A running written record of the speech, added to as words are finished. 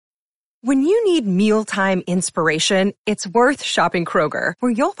When you need mealtime inspiration, it's worth shopping Kroger,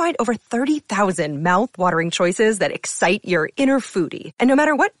 where you'll find over 30,000 mouth-watering choices that excite your inner foodie. And no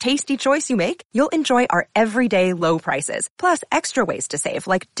matter what tasty choice you make, you'll enjoy our everyday low prices, plus extra ways to save,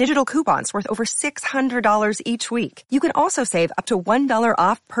 like digital coupons worth over $600 each week. You can also save up to $1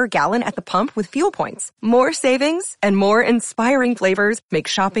 off per gallon at the pump with fuel points. More savings and more inspiring flavors make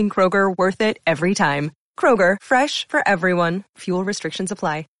shopping Kroger worth it every time. Kroger, fresh for everyone. Fuel restrictions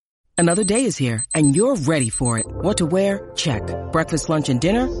apply. Another day is here, and you're ready for it. What to wear? Check. Breakfast, lunch, and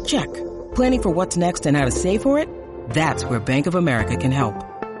dinner? Check. Planning for what's next and how to save for it? That's where Bank of America can help.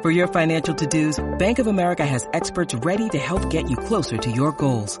 For your financial to-dos, Bank of America has experts ready to help get you closer to your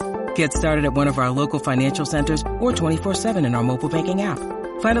goals. Get started at one of our local financial centers or 24/7 in our mobile banking app.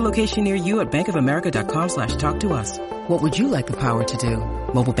 Find a location near you at bankofamerica.com/talktous. What would you like the power to do?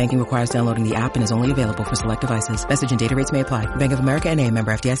 Mobile banking requires downloading the app and is only available for select devices. Message and data rates may apply. Bank of America N.A.,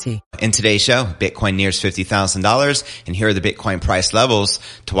 member FDIC. In today's show, Bitcoin nears $50,000, and here are the Bitcoin price levels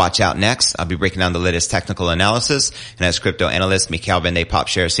to watch out next. I'll be breaking down the latest technical analysis, and as crypto analyst Mikhail Vende-Pop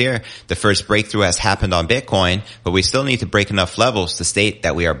shares here, the first breakthrough has happened on Bitcoin, but we still need to break enough levels to state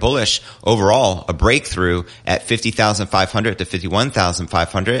that we are bullish. Overall, a breakthrough at 50,500 to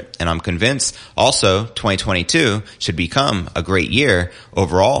 51,500, and I'm convinced also 2022 should become a great year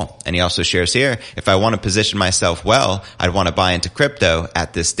overall. And he also shares here, if I want to position myself well, I'd want to buy into crypto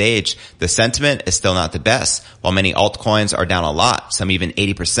at this stage. The sentiment is still not the best. While many altcoins are down a lot, some even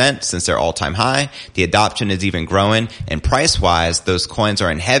 80% since their all-time high, the adoption is even growing, and price-wise, those coins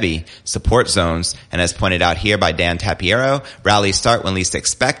are in heavy support zones. And as pointed out here by Dan Tapiero, rallies start when least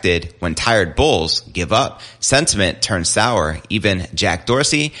expected, when tired bulls give up. Sentiment turns sour. Even Jack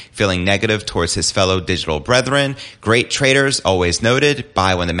Dorsey feeling negative towards his fellow digital brethren. Great traders always noted,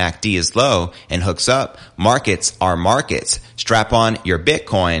 buy when the MACD is low and hooks up. Markets are markets. Strap on your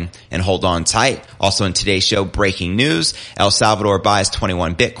Bitcoin and hold on tight. Also in today's show, breaking news. El Salvador buys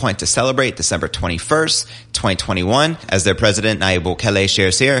 21 Bitcoin to celebrate December 21st, 2021. As their president, Nayib Bukele,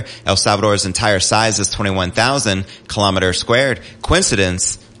 shares here, El Salvador's entire size is 21,000 kilometers squared.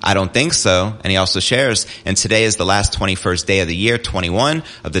 Coincidence? I don't think so. And he also shares, and today is the last 21st day of the year 21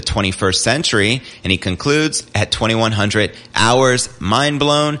 of the 21st century. And he concludes at 2100 hours, mind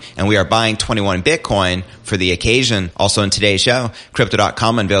blown. And we are buying 21 Bitcoin for the occasion. Also in today's show,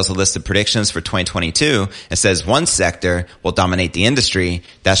 Crypto.com unveils a list of predictions for 2022 and says one sector will dominate the industry.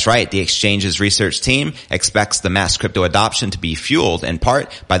 That's right. The exchange's research team expects the mass crypto adoption to be fueled in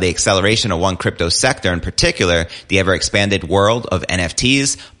part by the acceleration of one crypto sector, in particular, the ever expanded world of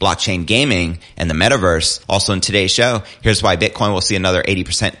NFTs, blockchain gaming, and the metaverse. Also in today's show, here's why Bitcoin will see another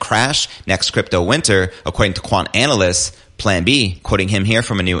 80% crash next crypto winter, according to quant analysts Plan B. Quoting him here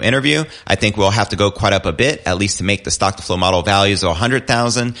from a new interview, I think we'll have to go quite up a bit, at least to make the stock to flow model values of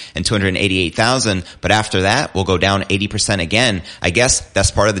 100,000 and 288,000. But after that, we'll go down 80% again. I guess that's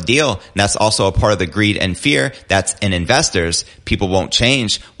part of the deal. And that's also a part of the greed and fear that's in investors. People won't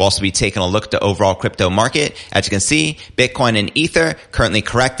change. We'll also be taking a look at the overall crypto market. As you can see, Bitcoin and Ether currently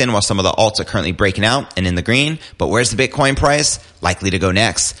correcting while some of the alts are currently breaking out and in the green. But where's the Bitcoin price? Likely to go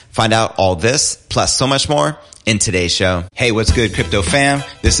next. Find out all this, plus so much more, in today's show. Hey, what's good, crypto fam?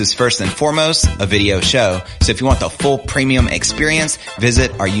 This is first and foremost a video show. So if you want the full premium experience,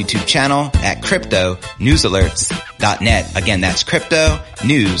 visit our YouTube channel at cryptonewsalerts.net. Again, that's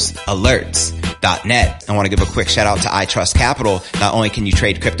cryptonewsalerts.net. I want to give a quick shout out to iTrust Capital. Not only can you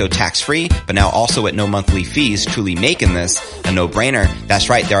trade crypto tax free, but now also at no monthly fees, truly making this a no-brainer. That's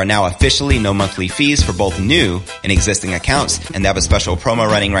right. There are now officially no monthly fees for both new and existing accounts. And they have a special promo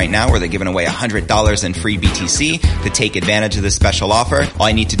running right now where they're giving away $100 in free BTC to take advantage of this special offer. All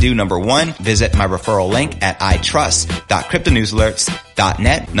I need to do, number one, visit my referral link at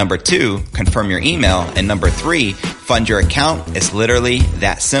itrust.cryptonewsalerts.net. Number two, confirm your email. And number three, fund your account. It's literally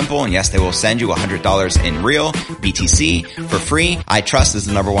that simple. And yes, they will send you $100 in real BTC for free. iTrust is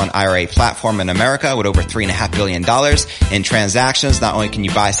the number one IRA platform in America with over $3.5 billion in transactions. Not only can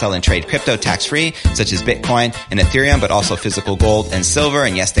you buy, sell, and trade crypto tax-free, such as Bitcoin and Ethereum, but also physical gold and silver.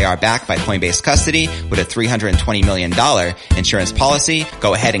 And yes, they are backed by Coinbase Custody with a $320 million insurance policy.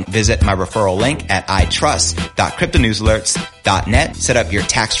 Go ahead and visit my referral link at itrust.cryptonewsalerts.net. Set up your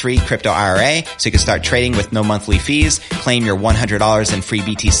tax-free crypto IRA so you can start trading with no monthly fees. Claim your $100 in free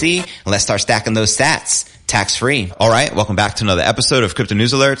BTC, and let's start stacking those sats tax-free. All right, welcome back to another episode of Crypto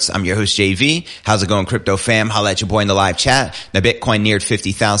News Alerts. I'm your host, JV. How's it going, crypto fam? Holla at your boy in the live chat. Now, Bitcoin neared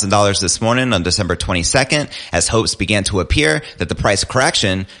 $50,000 this morning on December 22nd as hopes began to appear that the price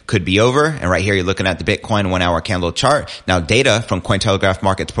correction could be over. And right here, you're looking at the Bitcoin 1-hour candle chart. Now, data from Cointelegraph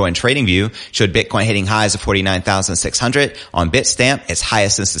Markets Pro and TradingView showed Bitcoin hitting highs of 49,600 on Bitstamp, its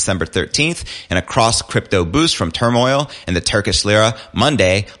highest since December 13th, and a cross-crypto boost from turmoil in the Turkish lira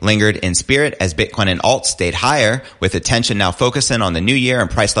Monday lingered in spirit as Bitcoin and alts stayed higher, with attention now focusing on the new year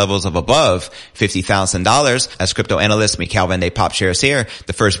and price levels of above $50,000. As crypto analyst Mikhail Van de Pop shares here,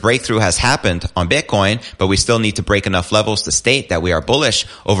 the first breakthrough has happened on Bitcoin, but we still need to break enough levels to state that we are bullish.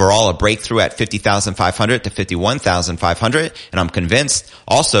 Overall, a breakthrough at 50,500 to 51,500, and I'm convinced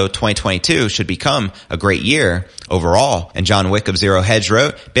also 2022 should become a great year overall. And John Wick of Zero Hedge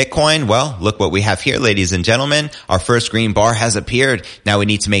wrote, Bitcoin, well, look what we have here, ladies and gentlemen. Our first green bar has appeared. Now we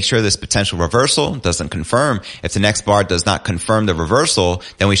need to make sure this potential reversal doesn't confirm. If the next bar does not confirm the reversal,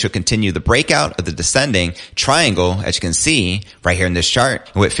 then we should continue the breakout of the descending triangle, as you can see right here in this chart.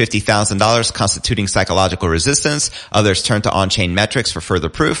 With $50,000 constituting psychological resistance, others turn to on-chain metrics for further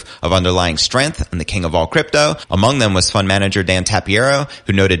proof of underlying strength and the king of all crypto. Among them was fund manager Dan Tapiero,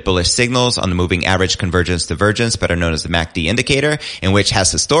 who noted bullish signals on the moving average convergence divergence, better known as the MACD indicator, in which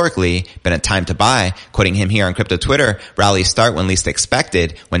has historically been a time to buy. Quoting him here on crypto Twitter, rallies start when least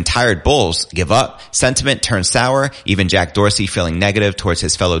expected, when tired bulls give up. Sentiment turns sour, even Jack Dorsey feeling negative towards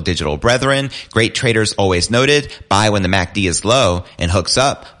his fellow digital brethren. Great traders always noted, buy when the MACD is low and hooks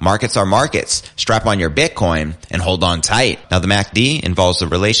up. Markets are markets. Strap on your Bitcoin and hold on tight. Now the MACD involves the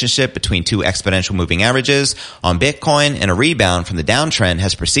relationship between two exponential moving averages on Bitcoin, and a rebound from the downtrend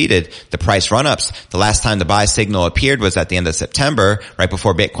has preceded the price run-ups. The last time the buy signal appeared was at the end of September, right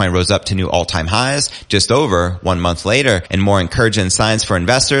before Bitcoin rose up to new all-time highs just over 1 month later. And more encouraging signs for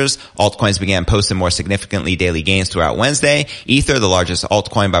investors, altcoins began posting more significantly daily gains throughout Wednesday. Ether, the largest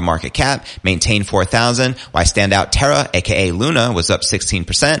altcoin by market cap, maintained 4,000, while standout Terra, aka Luna, was up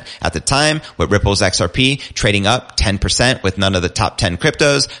 16% at the time, with Ripple's XRP trading up 10%, with none of the top 10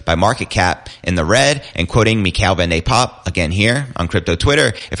 cryptos by market cap in the red. And quoting Mikhail Van de Pop again here on crypto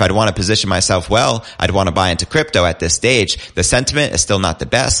Twitter, if I'd want to position myself well, I'd want to buy into crypto at this stage. The sentiment is still not the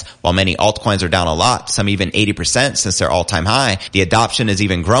best. While many altcoins are down a lot, some even 80% since their all-time high, the adoption is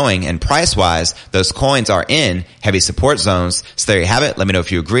even growing, and price-wise, those coins are in heavy support zones. So there you have it. Let me know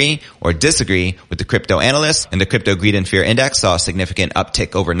if you agree or disagree with the crypto analyst. And the Crypto Greed and Fear Index saw a significant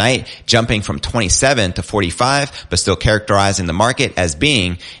uptick overnight, jumping from 27 to 45, but still characterizing the market as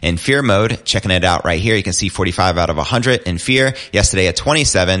being in fear mode. Checking it out right here, you can see 45 out of 100 in fear. Yesterday at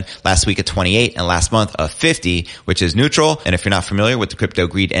 27, last week at 28, and last month of 50, which is neutral. And if you're not familiar with the Crypto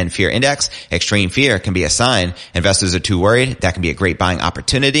Greed and Fear Index, extreme fear can be a sign investors are too worried. That can be a great buying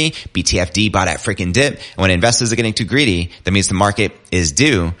opportunity. BTFD bought at freaking dip. And when investors are getting too greedy, that means the market is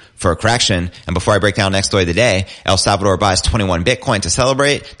due for a correction. And before I break down next story of the day, El Salvador buys 21 Bitcoin to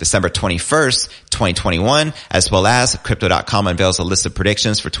celebrate December 21st, 2021, as well as Crypto.com unveils a list of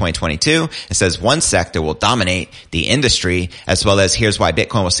predictions for 2022. It says one sector will dominate the industry, as well as here's why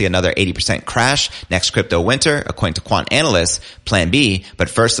Bitcoin will see another 80% crash next crypto winter, according to quant analysts Plan B. But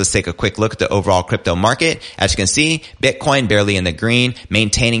first, let's take a quick look at the overall crypto market. As you can see, Bitcoin barely in the green,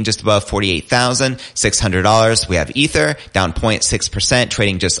 maintaining just above $48,600. We have Ether down 0.6%,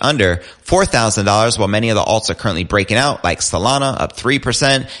 trading just under $4,000, while many of the alts are currently breaking out, like Solana up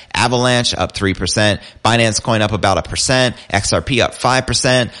 3%, Avalanche up 3%, Binance Coin up about 1%, XRP up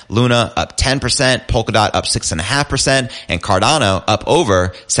 5%, Luna up 10%, Polkadot up 6.5%, and Cardano up over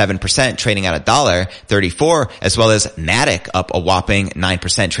 7%, trading at $1.34, as well as Matic up a whopping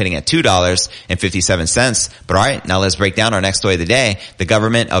 9%, trading at $2.57. But all right, now let's break down our next story of the day. The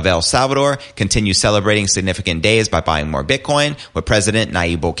government of El Salvador continues celebrating significant days by buying more Bitcoin, with President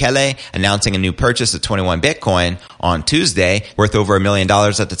Nayib Bukele announcing a new purchase of 21 Bitcoin on Tuesday, worth over $1 million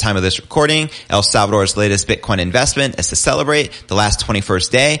at the time of this recording. El Salvador's latest Bitcoin investment is to celebrate the last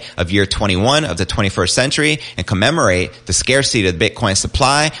 21st day of year 21 of the 21st century and commemorate the scarcity of the Bitcoin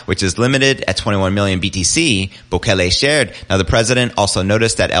supply, which is limited at 21 million BTC, Bukele shared. Now, the president also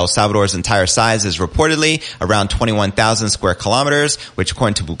noticed that El Salvador's entire size is reportedly around 21,000 square kilometers, which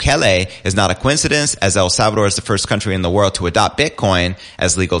according to Bukele is not a coincidence, as El Salvador is the first country in the world to adopt Bitcoin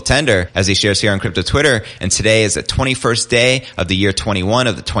as legal tender, as he shares here on Crypto Twitter. And today is the 21st day of the year 21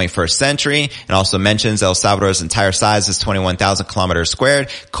 of the 21st century, and also mentions El Salvador's entire size is 21,000 kilometers squared.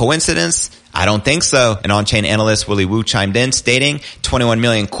 Coincidence? I don't think so. An on-chain analyst, Willy Woo, chimed in stating 21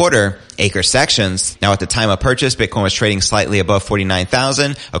 million quarter acre sections. Now, at the time of purchase, Bitcoin was trading slightly above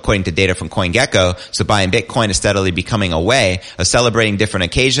 49,000, according to data from CoinGecko. So buying Bitcoin is steadily becoming a way of celebrating different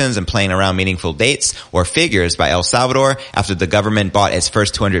occasions and playing around meaningful dates or figures by El Salvador after the government bought its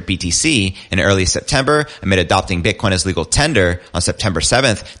first 200 BTC in early September amid adopting Bitcoin as legal tender on September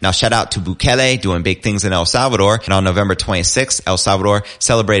 7th. Now, shout out to Bukele doing big things in El Salvador. And on November 26th, El Salvador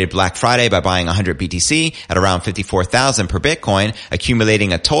celebrated Black Friday by buying 100 BTC at around 54,000 per Bitcoin,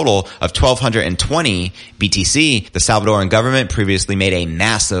 accumulating a total of 1,220 BTC. The Salvadoran government previously made a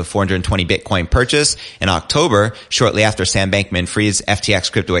massive 420 Bitcoin purchase in October, shortly after Sam Bankman-Fried's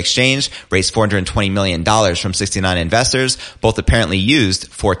FTX crypto exchange raised $420 million from 69 investors. Both apparently used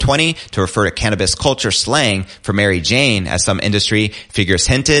 420 to refer to cannabis culture slang for Mary Jane, as some industry figures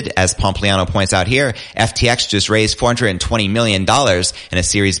hinted. As Pompliano points out here, FTX just raised $420 million in a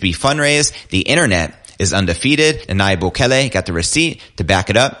Series B fundraise. The internet is undefeated, and Nayib Bukele got the receipt to back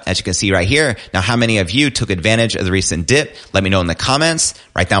it up, as you can see right here. Now, how many of you took advantage of the recent dip? Let me know in the comments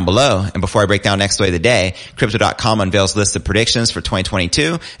right down below. And before I break down next story of the day, Crypto.com unveils list of predictions for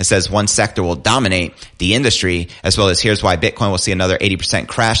 2022. It says one sector will dominate the industry, as well as here's why Bitcoin will see another 80%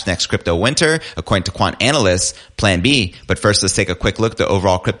 crash next crypto winter, according to quant analysts Plan B. But first, let's take a quick look at the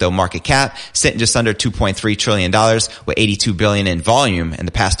overall crypto market cap, sitting just under $2.3 trillion with $82 billion in volume in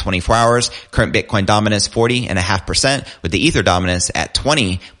the past 24 hours. Current Bitcoin dominance 40.5%, with the Ether dominance at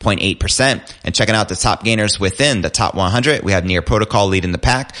 20.8%. And checking out the top gainers within the top 100, we have Near Protocol leading the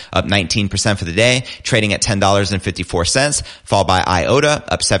pack, up 19% for the day, trading at $10.54, followed by IOTA,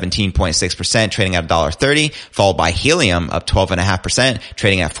 up 17.6%, trading at $1.30, followed by Helium, up 12.5%,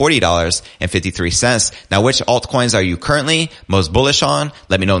 trading at $40.53. Now, which altcoins are you currently most bullish on?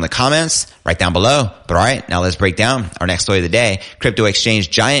 Let me know in the comments right down below. But all right, now let's break down our next story of the day. Crypto exchange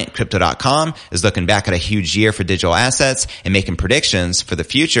giant Crypto.com is looking back at a huge year for digital assets and making predictions for the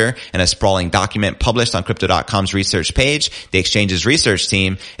future. In a sprawling document published on Crypto.com's research page, the exchange's research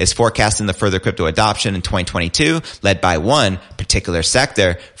team is forecasting the further crypto adoption in 2022, led by one particular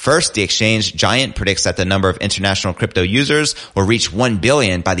sector. First, the exchange giant predicts that the number of international crypto users will reach 1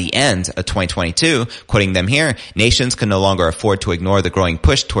 billion by the end of 2022. Quoting them here, nations can no longer afford to ignore the growing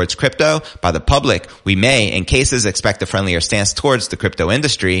push towards crypto by the public. We may, in cases, expect a friendlier stance towards the crypto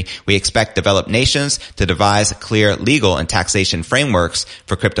industry. We expect developed nations to devise clear legal and taxation frameworks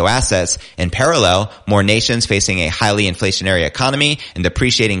for crypto assets. In parallel, more nations facing a highly inflationary economy and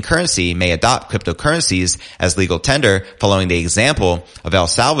depreciating currency may adopt cryptocurrencies as legal tender, following the example of El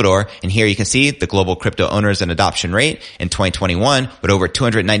Salvador. And here you can see the global crypto owners and adoption rate in 2021, with over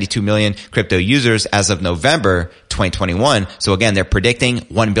 292 million crypto users as of November 2021. So again, they're predicting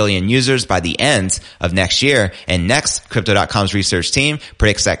 1 billion users by the end of next year. And next, Crypto.com's research team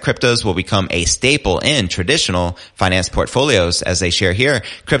predicts that cryptos will become a staple in traditional finance portfolios. As they share here,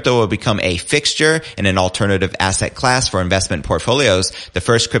 crypto will become a fixture in an alternative asset class for investment portfolios. The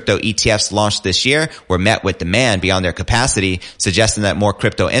first crypto ETFs launched this year were met with demand beyond their capacity, suggesting that more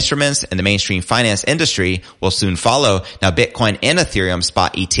crypto instruments in the mainstream finance industry will soon follow. Now, Bitcoin and Ethereum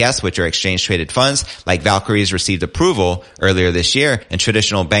spot ETFs, which are exchange traded funds like Valkyries, received approval earlier this year, and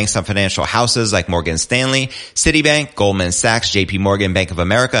traditional banks and financial houses like Morgan Stanley, Citibank, Goldman Sachs, JP Morgan, Bank of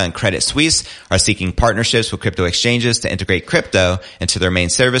America, and Credit Suisse are seeking partnerships with crypto exchanges to integrate crypto into their main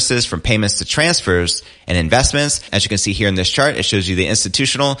services, from payments to transfers and investments. As you can see here in this chart, it shows you the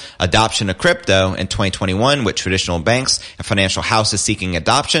institutional adoption of crypto in 2021, with traditional banks and financial houses seeking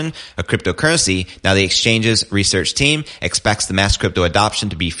adoption of cryptocurrency. Now, the exchange's research team expects the mass crypto adoption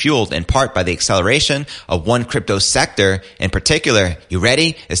to be fueled in part by the acceleration of one crypto sector in particular. You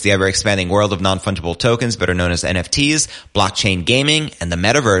ready? It's the ever-expanding world of non-fungible tokens, better known as NFTs, blockchain gaming, and the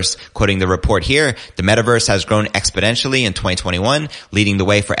metaverse. Quoting the report here, the metaverse has grown exponentially in 2021, leading the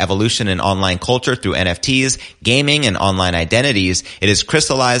way for evolution in online culture through NFTs, gaming, and online identities. It is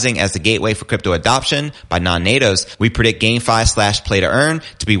crystallizing as the gateway for crypto adoption by non-natives. We predict GameFi/Play-to-Earn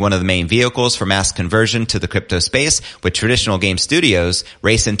to be one of the main vehicles for mass conversion to the crypto space, with traditional game studios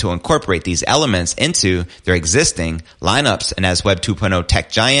racing to incorporate these elements into their existing lineups. And as Web 2.0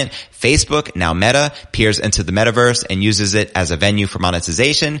 tech giant Facebook, now Meta, peers into the metaverse and uses it as a venue for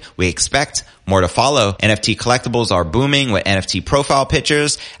monetization, we expect More to follow. NFT collectibles are booming with NFT profile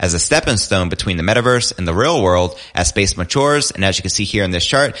pictures as a stepping stone between the metaverse and the real world as space matures. And as you can see here in this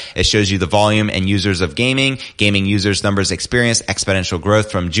chart, it shows you the volume and users of gaming. Gaming users numbers experience exponential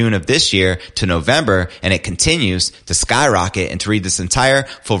growth from June of this year to November, and it continues to skyrocket. And to read this entire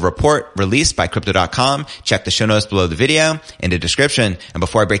full report released by Crypto.com, check the show notes below the video in the description. And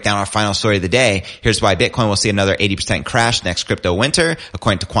before I break down our final story of the day, here's why Bitcoin will see another 80% crash next crypto winter,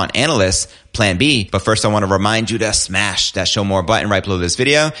 according to quant analysts Plan B. But first, I want to remind you to smash that show more button right below this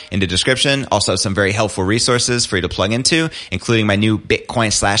video in the description. Also, some very helpful resources for you to plug into, including my new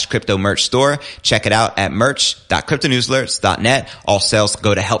Bitcoin/crypto merch store. Check it out at merch.cryptonewsalerts.net. All sales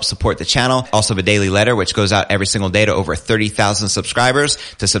go to help support the channel. Also, the daily letter, which goes out every single day to over 30,000 subscribers.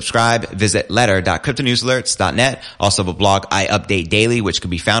 To subscribe, visit letter.cryptonewsalerts.net. Also, the blog I update daily, which can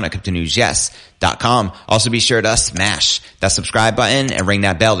be found at cryptonewsyes.com. Also, be sure to smash that subscribe button and ring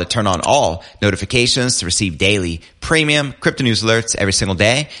that bell to turn on all notifications to receive daily premium crypto news alerts every single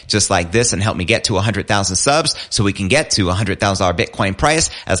day, just like this, and help me get to 100,000 subs so we can get to $100,000 Bitcoin price,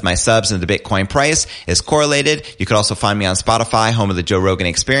 as my subs and the Bitcoin price is correlated. You could also find me on Spotify, home of the Joe Rogan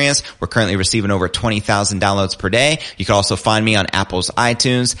Experience. We're currently receiving over 20,000 downloads per day. You can also find me on Apple's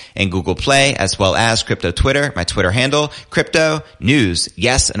iTunes and Google Play, as well as Crypto Twitter, my Twitter handle, Crypto News.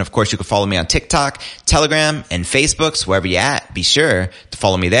 Yes, and of course you can follow me on TikTok, Telegram, and Facebook. So wherever you're at, be sure to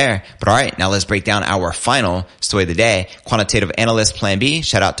follow me there. But all right, now let's break down our final story of the day. Quantitative analyst Plan B,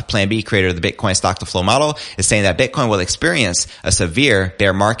 shout out to Plan B, creator of the Bitcoin stock to flow model, is saying that Bitcoin will experience a severe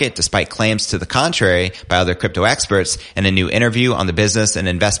bear market despite claims to the contrary by other crypto experts. In a new interview on the business and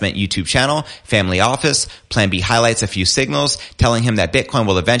investment YouTube channel, Family Office, Plan B highlights a few signals telling him that Bitcoin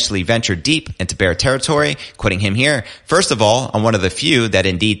will eventually venture deep into bear territory. Quoting him here, first of all, I'm one of the few that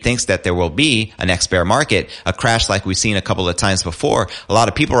indeed thinks that there will be a next bear market, a crash like we've seen a couple of times before. A lot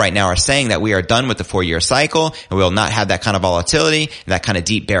of people right now are saying that we are done with the 4-year cycle and we will not have that kind of volatility and that kind of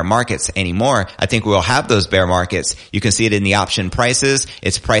deep bear markets anymore. I think we will have those bear markets. You can see it in the option prices.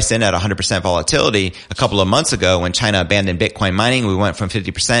 It's priced in at 100% volatility. A couple of months ago when China abandoned Bitcoin mining, we went from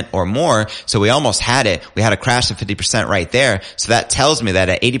 50% or more. So we almost had it. We had a crash of 50% right there. So that tells me that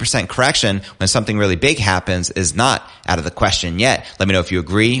an 80% correction when something really big happens is not out of the question yet. Let me know if you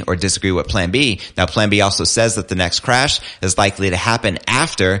agree or disagree with Plan B. Now, Plan B also says that the next crash is likely to happen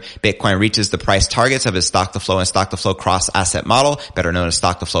after Bitcoin reaches the price targets of its stock to flow and stock to flow cross asset model, better known as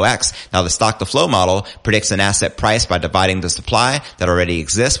stock to flow X. Now, the stock to flow model predicts an asset price by dividing the supply that already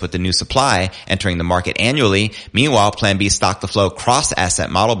exists with the new supply entering the market annually. Meanwhile, Plan B's stock to flow cross asset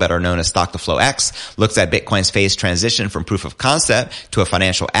model, better known as stock to flow X, looks at Bitcoin's phase transition from proof of concept to a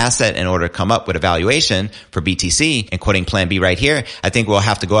financial asset in order to come up with a valuation for BTC. And quoting Plan B right here, I think we'll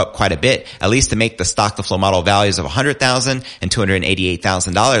have to go up quite a bit, at least to make the stock to flow model values of $100,000 and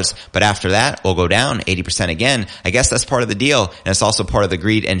 $288,000. But after that, we'll go down 80% again. I guess that's part of the deal. And it's also part of the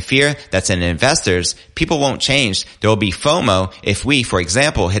greed and fear that's in investors. People won't change. There will be FOMO. If we, for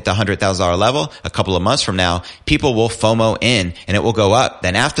example, hit the $100,000 level a couple of months from now, people will FOMO in and it will go up.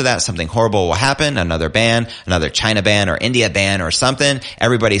 Then after that, something horrible will happen. Another ban, another China ban or India ban or something.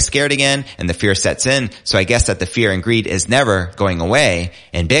 Everybody's scared again and the fear sets in. So I guess that the fear and greed is never going away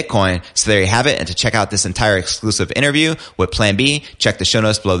in Bitcoin. So there you have it. And to check out this entire exclusive interview with Plan B, check the show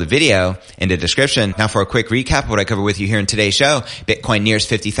notes below the video in the description. Now for a quick recap of what I covered with you here in today's show. Bitcoin nears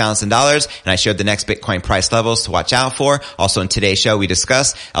 $50,000 and I shared the next Bitcoin price levels to watch out for. Also in today's show, we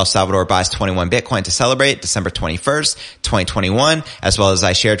discussed El Salvador buys 21 Bitcoin to celebrate December 21st, 2021, as well as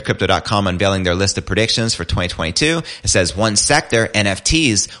I shared Crypto.com unveiling their list of predictions for 2022. It says one sector,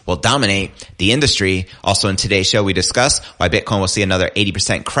 NFTs, will dominate the industry. Also in today's show, we discussed why Bitcoin will see another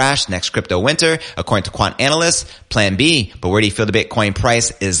 80% crash next crypto winter, according to quant analysts Plan B. But where do you feel the Bitcoin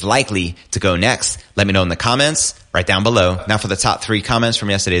price is likely to go next? Let me know in the comments right down below. Now for the top 3 comments from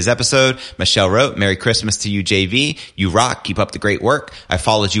yesterday's episode. Michelle wrote, Merry Christmas to you, JV. You rock. Keep up the great work. I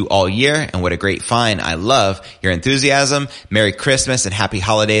followed you all year and what a great find. I love your enthusiasm. Merry Christmas and happy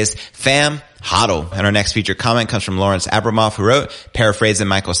holidays, fam. Hodl. And our next featured comment comes from Lawrence Abramoff, who wrote, paraphrasing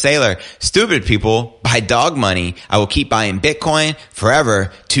Michael Saylor, stupid people buy dog money. I will keep buying Bitcoin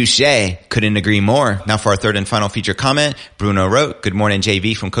forever. Touche. Couldn't agree more. Now for our third and final feature comment, Bruno wrote, good morning,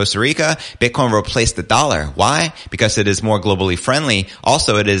 JV from Costa Rica. Bitcoin will replace the dollar. Why? Because it is more globally friendly.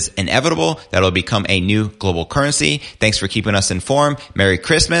 Also, it is inevitable that it will become a new global currency. Thanks for keeping us informed. Merry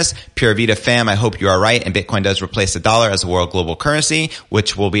Christmas. Pure Vita fam, I hope you are right. And Bitcoin does replace the dollar as a world global currency,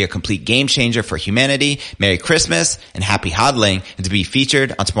 which will be a complete game changer for humanity. Merry Christmas and happy hodling. And to be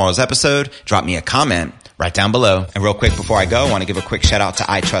featured on tomorrow's episode, drop me a comment right down below. And real quick before I go, I want to give a quick shout out to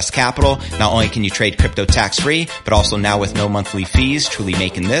iTrust Capital. Not only can you trade crypto tax-free, but also now with no monthly fees, truly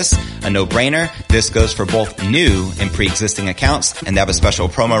making this a no-brainer. This goes for both new and pre-existing accounts, and they have a special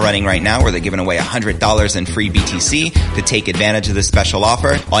promo running right now where they're giving away $100 in free BTC. To take advantage of this special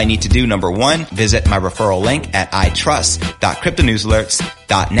offer, all you need to do, number one, visit my referral link at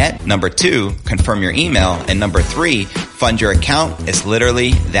itrust.cryptonewsalerts.net. Number two, confirm your email. And number three, fund your account. It's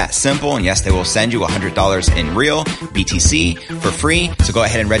literally that simple. And yes, they will send you $100 in real BTC for free. So go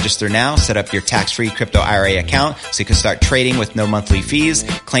ahead and register now. Set up your tax-free crypto IRA account so you can start trading with no monthly fees.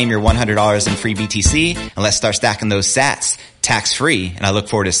 Claim your $100 in free BTC, and let's start stacking those sats tax-free. And I look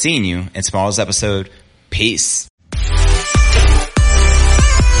forward to seeing you in tomorrow's episode. Peace.